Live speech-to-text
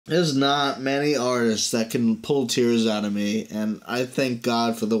There's not many artists that can pull tears out of me, and I thank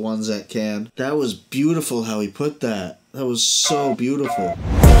God for the ones that can. That was beautiful how he put that. That was so beautiful.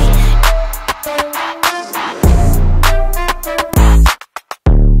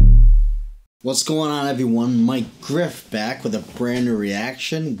 What's going on, everyone? Mike Griff back with a brand new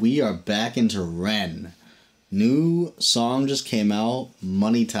reaction. We are back into REN. New song just came out,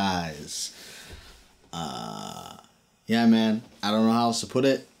 Money Ties. Yeah, man, I don't know how else to put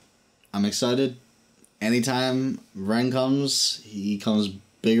it. I'm excited. Anytime REN comes, he comes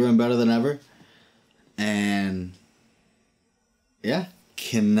bigger and better than ever. And yeah,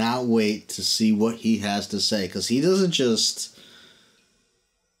 cannot wait to see what he has to say, because he doesn't just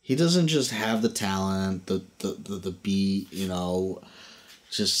have the talent, the beat, you know,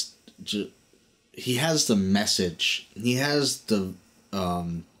 just he has the message. He has the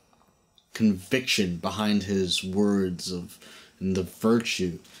conviction behind his words and the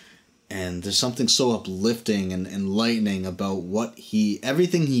virtue. And there's something so uplifting and enlightening about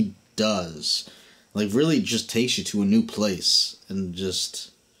everything he does. Like, really just takes you to a new place and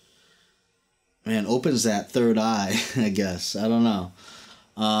just, man, opens that third eye, I guess. I don't know.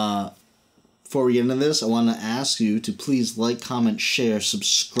 Before we get into this, I want to ask you to please like, comment, share,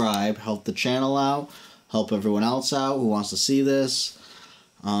 subscribe, help the channel out, help everyone else out who wants to see this.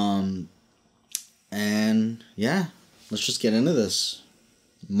 And yeah, let's just get into this.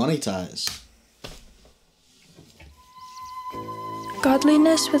 Money Ties.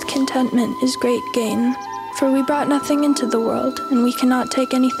 Godliness with contentment is great gain, for we brought nothing into the world, and we cannot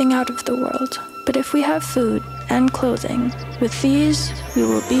take anything out of the world. But if we have food and clothing, with these we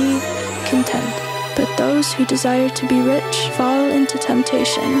will be content. But those who desire to be rich fall into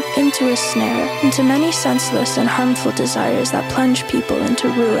temptation, into a snare, into many senseless and harmful desires that plunge people into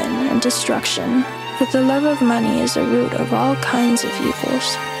ruin and destruction. For the love of money is a root of all kinds of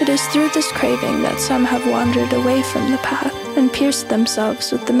evils. It is through this craving that some have wandered away from the path and pierced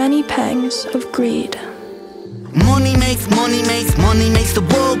themselves with the many pangs of greed. Money makes the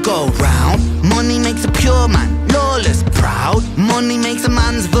world go round. Money makes a pure man lawless, proud. Money makes a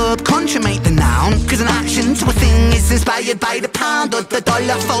man's verb consummate the noun. Cause an action to a thing is inspired by the pound or the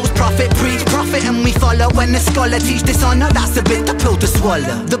dollar. False prophet preach profit and we follow. When the scholar teach dishonor, that's a bitter pill to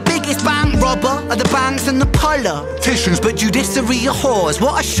swallow. The biggest bank robber are the banks and the politicians, but judiciary are whores,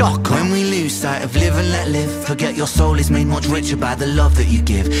 what a shock. When we lose sight of live and let live, forget your soul is made much richer by the love that you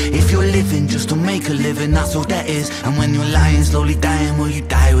give. If you're living just to make a living, that's all that is. And when you're lying, slowly dying, will you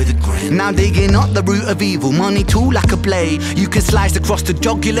die with a grin? Now digging up the root of evil, money too like a blade. You can slice across the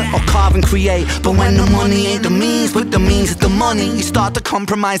jugular or carve and create. But when the money ain't the means, but the means is the money, you start to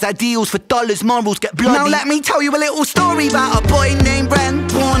compromise ideals for dollars, morals get bloody. Now let me tell you a little story about a boy named REN.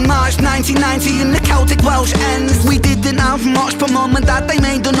 Born March 1990 in the Celtic Welsh ends. We didn't have much, but mum and dad, they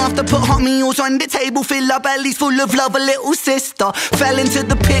made enough to put hot meals on the table, fill our bellies full of love. A little sister fell into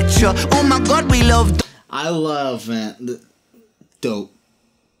the picture. Oh my God, we loved. I love, man. Dope.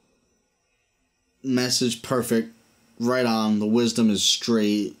 Message perfect. Right on. The wisdom is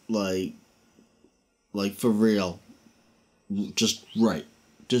straight. Like for real. Just right.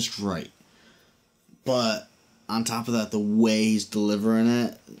 Just right. But on top of that, the way he's delivering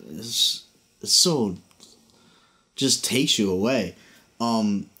it is so, just takes you away.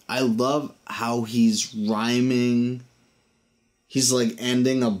 I love how he's rhyming. He's like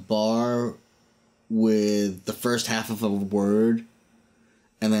ending a bar with the first half of a word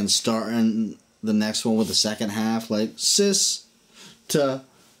and then starting the next one with the second half, like sis to.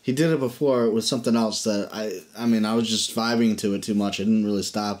 He did it before with something else that I mean, I was just vibing to it too much. I didn't really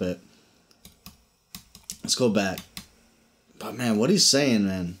stop it. Let's go back. But man, what he's saying,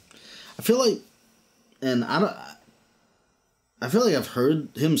 man, I feel like, and I feel like I've heard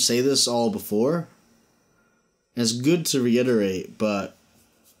him say this all before. And it's good to reiterate, but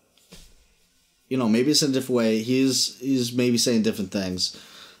you know, maybe it's in a different way. He's maybe saying different things.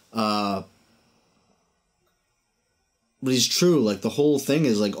 But he's true. Like, the whole thing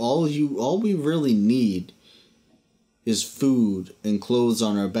is like all we really need is food and clothes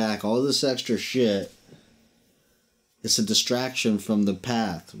on our back. All this extra shit, it's a distraction from the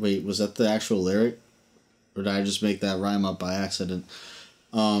path. Wait, was that the actual lyric? Or did I just make that rhyme up by accident?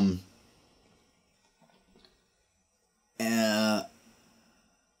 And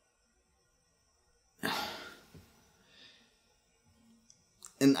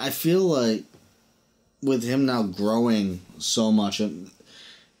I feel like with him now growing so much in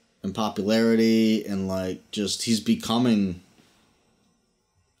popularity and like just he's becoming,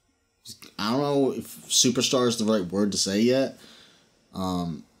 I don't know if superstar is the right word to say yet,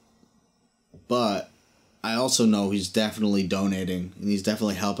 but I also know he's definitely donating and he's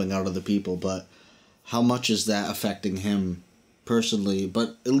definitely helping out other people, but how much is that affecting him personally?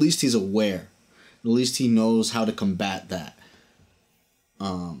 But at least he's aware. At least he knows how to combat that.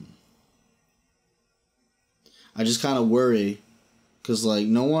 I just kind of worry because like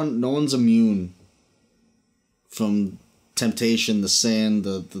no one's immune from temptation, the sin,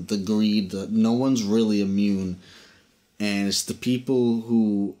 the greed. No one's really immune, and it's the people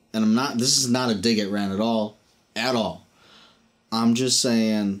who. And I'm not. This is not a dig at Ren at all, at all. I'm just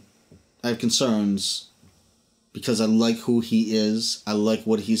saying, I have concerns because I like who he is. I like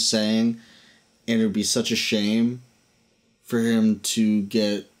what he's saying, and it would be such a shame for him to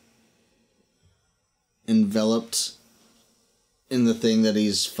get enveloped in the thing that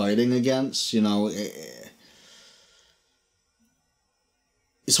he's fighting against. You know,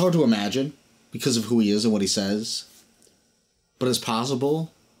 it's hard to imagine because of who he is and what he says, but it's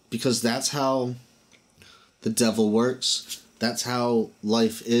possible because that's how the devil works. That's how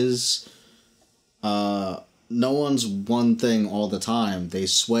life is. No one's one thing all the time. They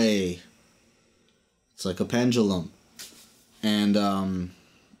sway. It's like a pendulum. And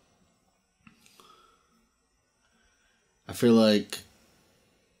I feel like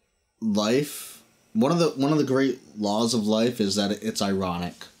life, one of the great laws of life is that it's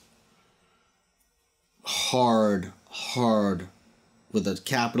ironic. Hard with a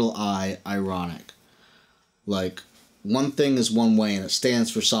capital I, ironic. Like, one thing is one way and it stands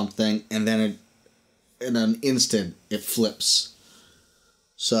for something, and then in an instant it flips.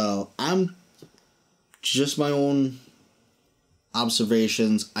 So I'm just my own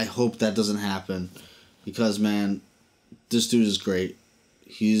observations. I hope that doesn't happen because, man, this dude is great.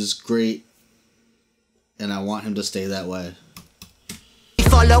 He's great, and I want him to stay that way.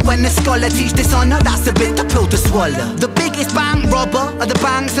 Follow when the scholar teach dishonor, that's a bit the pill to swallow. The biggest bank robber are the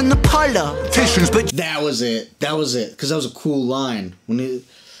banks and the politicians, but that was it, because that was a cool line when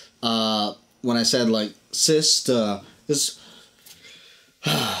I said, like, sister, this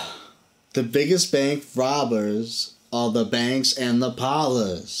the biggest bank robbers are the banks and the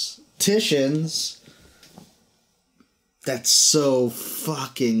politicians. That's so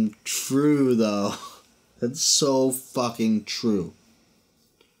fucking true, though. That's so fucking true.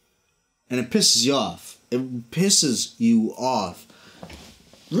 And it pisses you off. It pisses you off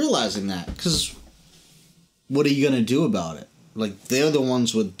realizing that. Because what are you going to do about it? Like, they're the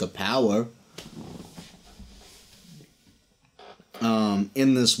ones with the power.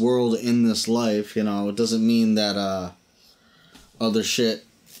 In this world, in this life, you know, it doesn't mean that other shit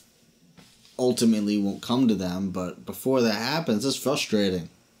ultimately won't come to them. But before that happens, it's frustrating.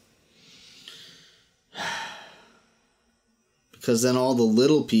 Because then all the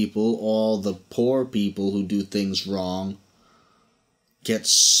little people, all the poor people who do things wrong get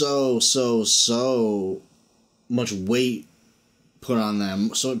so much weight put on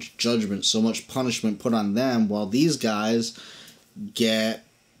them, so much judgment, so much punishment put on them, while these guys get,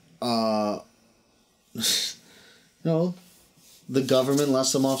 the government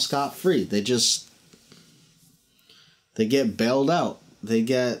lets them off scot-free. They get bailed out. They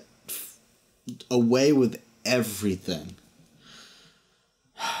get away with everything.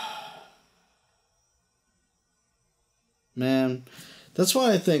 Man, that's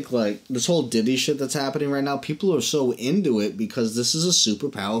why I think, like, this whole Diddy shit that's happening right now, people are so into it because this is a super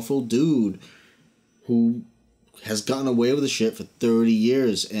powerful dude who has gotten away with the shit for 30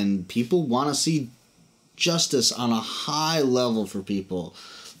 years, and people want to see justice on a high level for people.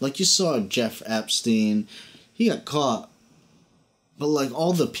 Like, you saw Jeff Epstein, he got caught, but, like,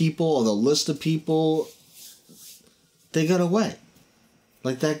 all the people, or the list of people, they got away.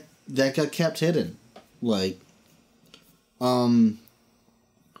 Like, that got kept hidden. Like, who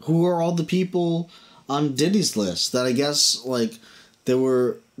are all the people on Diddy's list that I guess, like, there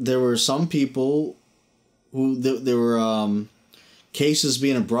were some people who there were cases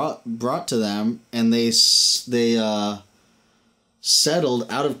being brought to them, and they settled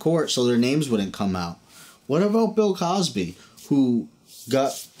out of court so their names wouldn't come out. What about Bill Cosby, who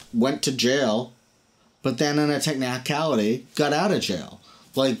went to jail, but then in a technicality got out of jail?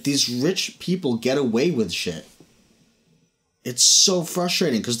 Like, these rich people get away with shit. It's so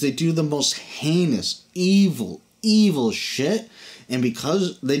frustrating because they do the most heinous, evil shit, and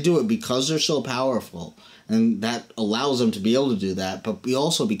because they do it because they're so powerful, and that allows them to be able to do that, but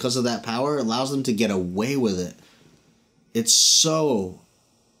also because of that power, it allows them to get away with it. It's so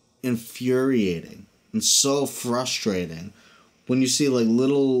infuriating and so frustrating when you see, like,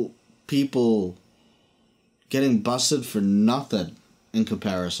 little people getting busted for nothing in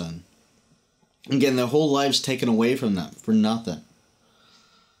comparison. And getting their whole lives taken away from them for nothing.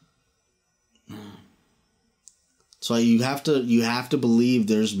 So you have to believe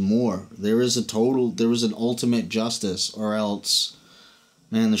there's more. There is an ultimate justice, or else,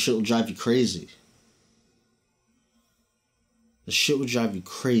 man, the shit will drive you crazy. The shit would drive you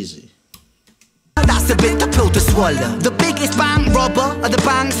crazy. That's a bit the pill to swallow. The biggest bank robber are the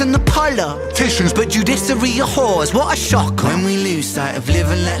banks and the politicians, but judiciary are whores. What a shock. When we lose sight of live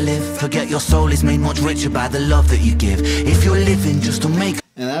and let live, forget your soul is made much richer by the love that you give. If you're living just to make.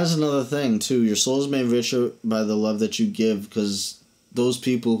 And that's another thing too. Your soul is made richer by the love that you give, because those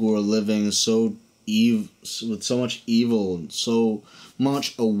people who are living with so much evil and so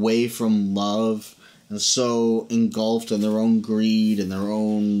much away from love, and so engulfed in their own greed and their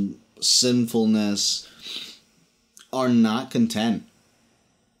own sinfulness, are not content.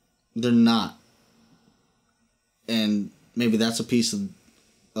 They're not. And maybe that's a piece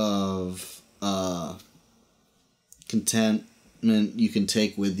of contentment you can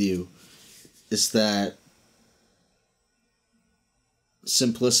take with you. It's that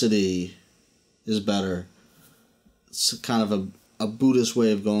simplicity is better. It's kind of a Buddhist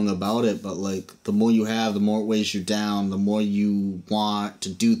way of going about it, but like, the more you have, the more it weighs you down. The more you want to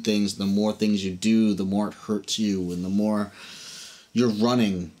do things, the more things you do, the more it hurts you, and the more you're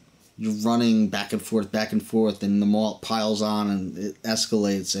running back and forth, and the more it piles on and it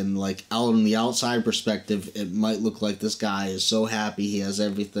escalates. And like, out on the outside perspective, it might look like this guy is so happy, he has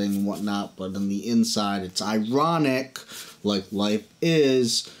everything and whatnot, but on the inside, it's ironic, like life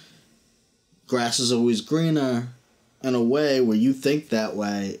is. Grass is always greener, in a way, where you think that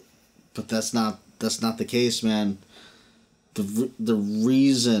way, but that's not the case, man. The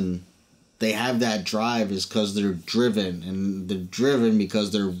reason they have that drive is because they're driven, and they're driven because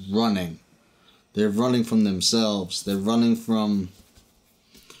they're running. They're running from themselves. They're running from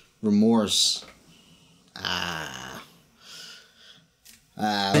remorse.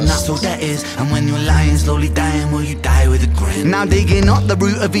 And that's all that is. And when you're lying, slowly dying, will you die with a grin? Now digging up the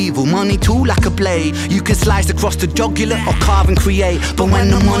root of evil, money too like a blade. You can slice across the jugular or carve and create. But when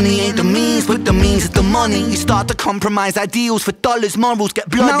the money ain't the means, but the means is the money, you start to compromise ideals for dollars, morals get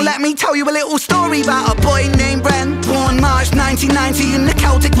bloody. Now let me tell you a little story about a boy named Ren, born March 1990 in the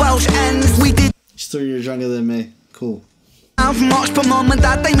Celtic Welsh ends. We did. He's 3 years younger than me. Cool. Much for mom and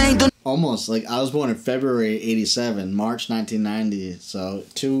dad, they made almost, like, I was born in February 87, March 1990, so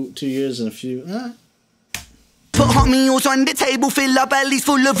two years and a few, Put hot meals on the table, fill our bellies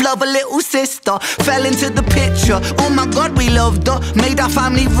full of love. A little sister fell into the picture. Oh my God, we loved her, made our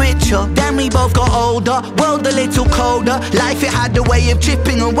family richer. Then we both got older, world a little colder. Life, it had a way of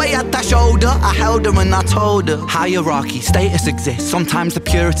chipping away at that shoulder. I held her and I told her, hierarchy, status exists. Sometimes the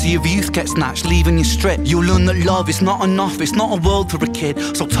purity of youth gets snatched, leaving you stripped. You'll learn that love is not enough, it's not a world for a kid.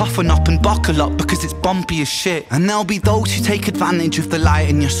 So toughen up and buckle up, because it's bumpy as shit. And there'll be those who take advantage of the light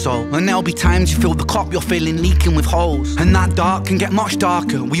in your soul. And there'll be times you feel the cup you're filling leaking with holes. And that dark can get much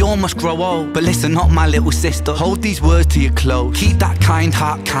darker, we all must grow old. But listen up, my little sister, hold these words to your close. Keep that kind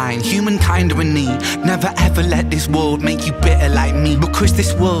heart kind, humankind are in need. Never ever let this world make you bitter like me. Because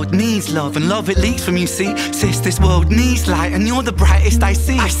this world needs love, and love it leaks from you, see. Sis, this world needs light, and you're the brightest I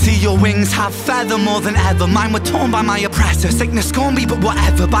see. I see your wings have feather more than ever. Mine were torn by my oppressor. Sickness scorn me, but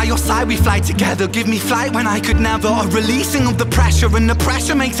whatever. By your side we fly together. Give me flight when I could never. A releasing of the pressure, and the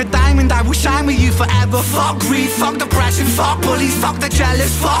pressure makes a diamond. I will shine with you forever. Fuck greed, fuck depression, fuck bullies, fuck the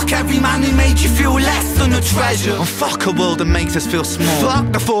jealous. Fuck every man who made you feel less than a treasure. And fuck a world that makes us feel small.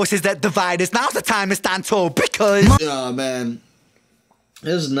 Fuck the forces that divide us. Now's the time to stand tall, because oh man,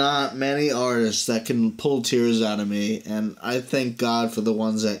 there's not many artists that can pull tears out of me, and I thank God for the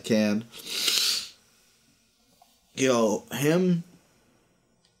ones that can. Yo, him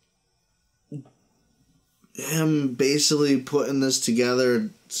basically putting this together,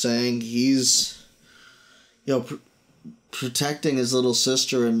 saying he's, protecting his little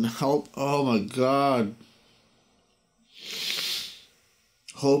sister and help. Oh my God.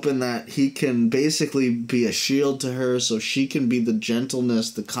 Hoping that he can basically be a shield to her, so she can be the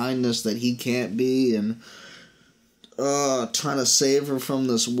gentleness, the kindness that he can't be, and trying to save her from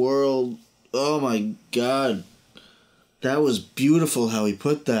this world. Oh my God. That was beautiful how he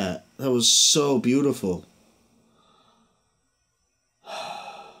put that. That was so beautiful.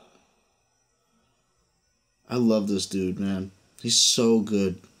 I love this dude, man. He's so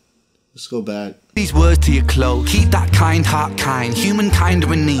good. Let's go back. These words to your clothes. Keep that kind heart kind. Humankind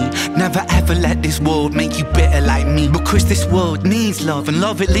are in need. Never ever let this world make you bitter like me. Because this world needs love, and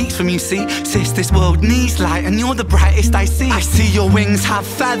love it leaks from you, see. Sis, this world needs light, and you're the brightest I see. I see your wings have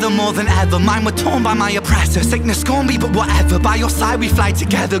feather more than ever. Mine were torn by my oppressor. Sickness scorn me, but whatever. By your side we fly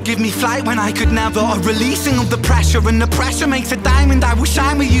together. Give me flight when I could never. A releasing of the pressure, and the pressure makes a diamond. I will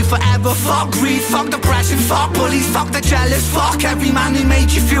shine with you forever. Fuck greed, fuck depression, fuck bullies, fuck the jealous. Fuck every man who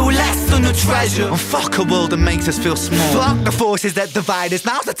made you feel less than a treasure. And fuck a world that makes us feel small. Fuck the forces that divide us.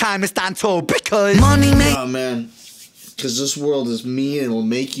 Now's the time to stand tall, because money makes... Oh man, because this world is mean. It'll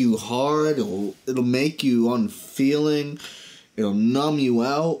make you hard. It'll make you unfeeling. It'll numb you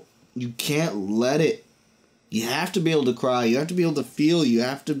out. You can't let it. You have to be able to cry. You have to be able to feel. You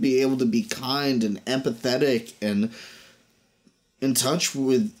have to be able to be kind and empathetic and in touch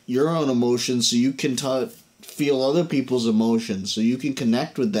with your own emotions, so you can feel other people's emotions, so you can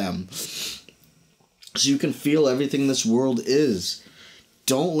connect with them, so you can feel everything this world is.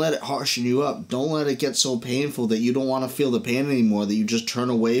 Don't let it harshen you up. Don't let it get so painful that you don't want to feel the pain anymore, that you just turn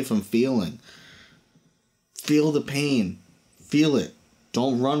away from feeling. Feel the pain. Feel it.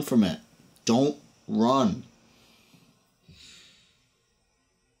 Don't run from it. Don't run.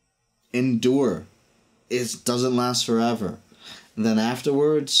 Endure. It doesn't last forever. And then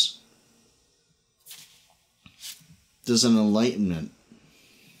afterwards, there's an enlightenment.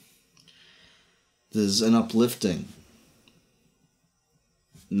 There's an uplifting.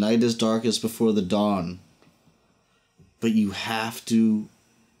 Night is darkest before the dawn. But you have to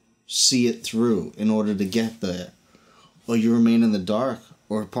see it through in order to get there. Or you remain in the dark.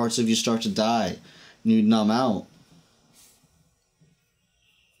 Or parts of you start to die. And you numb out.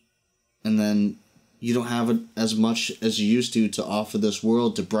 And then you don't have as much as you used to offer this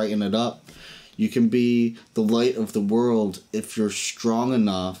world to brighten it up. You can be the light of the world if you're strong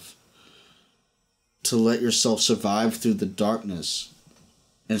enough to let yourself survive through the darkness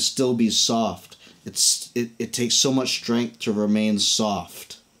and still be soft. It takes so much strength to remain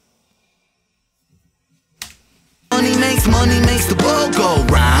soft. Money makes the world go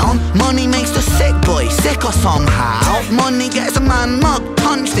round. Money makes the sick boy sicker somehow. Money gets a man mug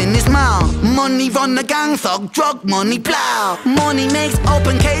punched in his mouth. Money run the gang thug, drug money plow. Money makes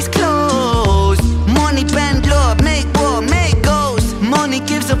open case close. Money bend law, make war, make ghosts. Money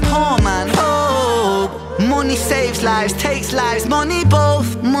gives a poor man hope. Money saves lives, takes lives, money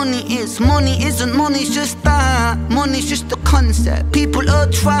both. Money isn't, money's just that. Money's just a concept, people are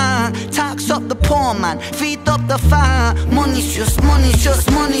trying. Tax up the poor man, feed up the fire. Money's just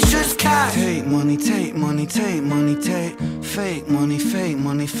cash. Take money, take money, take money, take. Fake money, fake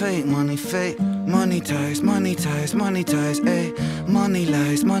money, fake money, fake. Money ties, money ties, money ties, ayy. Money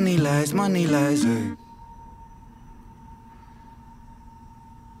lies, money lies, money lies, ayy.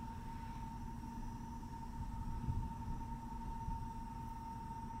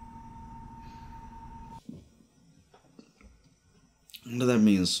 What that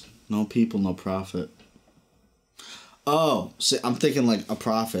means? No people, no profit. Oh, see, I'm thinking like a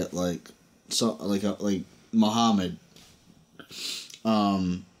prophet, like Muhammad.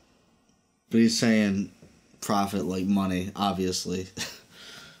 But he's saying profit like money, obviously.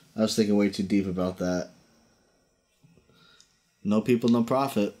 I was thinking way too deep about that. No people, no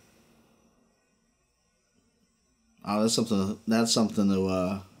profit. Oh, that's something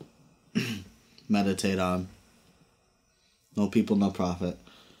to meditate on. No people, no profit.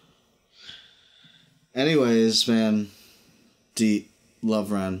 Anyways, man. Deep.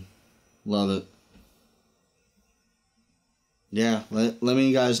 Love REN. Love it. Yeah, let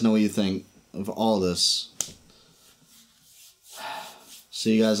me guys know what you think of all this.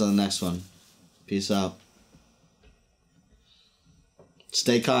 See you guys on the next one. Peace out.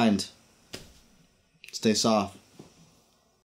 Stay kind. Stay soft.